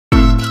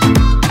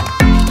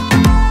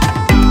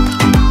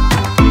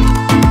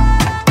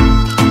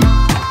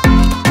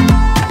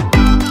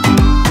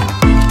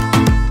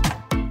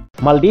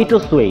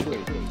MalditoSweet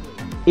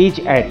is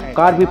a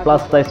Curvy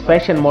plus size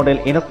fashion model,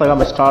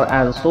 Instagram star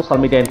and social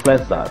media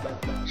influencer.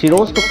 She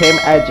rose to fame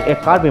as a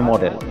Curvy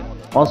model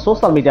on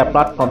social media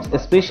platforms,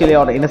 especially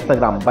on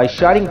Instagram, by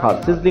sharing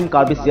her sizzling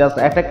curvaceous,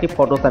 attractive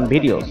photos and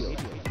videos.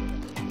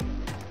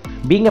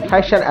 Being a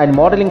fashion and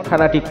modeling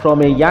fanatic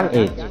from a young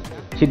age,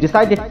 she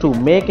decided to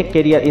make a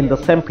career in the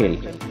same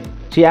field.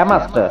 She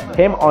amassed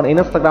fame on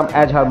Instagram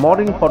as her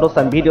modeling photos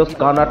and videos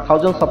garnered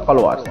thousands of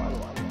followers.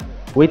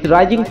 With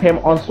rising fame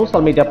on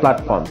social media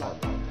platforms,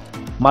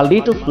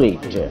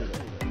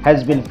 MalditoSweet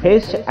has been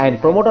face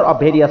and promoter of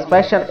various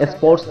fashion,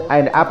 sports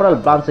and apparel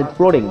brands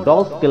including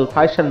Dolls Kill,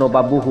 Fashion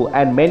Nova, Boohoo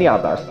and many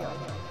others.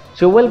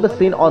 She will be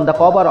seen on the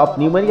cover of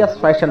numerous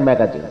fashion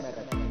magazines.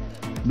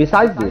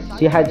 Besides this,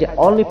 she has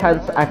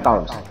OnlyFans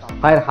accounts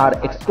where her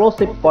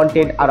exclusive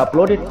content are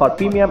uploaded for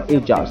premium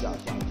users.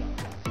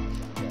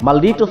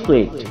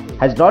 MalditoSweet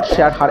has not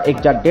shared her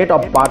exact date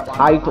of birth,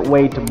 height,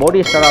 weight,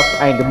 body status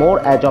and more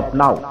as of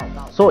now,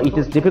 so it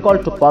is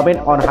difficult to comment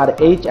on her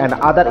age and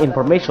other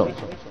information.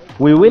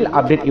 We will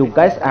update you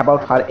guys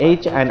about her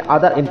age and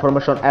other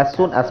information as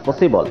soon as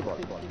possible.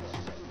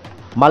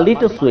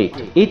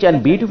 MalditoSweet is a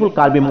beautiful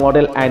Curvy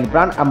model and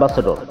brand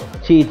ambassador.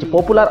 She is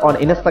popular on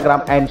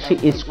Instagram and she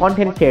is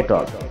content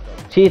creator.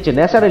 She is a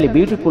naturally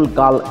beautiful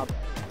girl.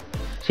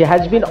 She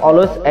has been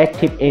always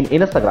active in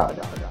Instagram.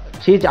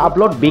 She is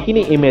upload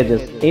bikini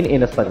images in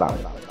Instagram.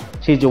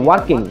 She is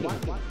working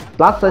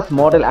plus size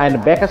model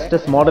and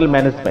backstage model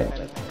management,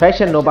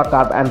 Fashion Nova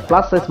Curve and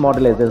plus size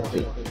model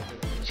agency.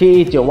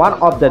 She is one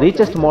of the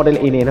richest model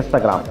in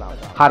Instagram.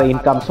 Her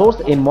income source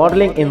in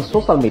modeling in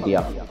social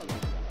media.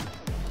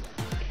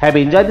 Have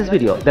you enjoyed this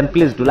video? Then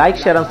please do like,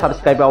 share and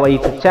subscribe our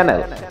YouTube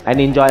channel and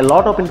enjoy a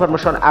lot of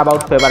information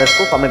about favorite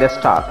social media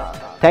star.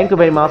 Thank you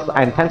very much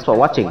and thanks for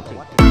watching.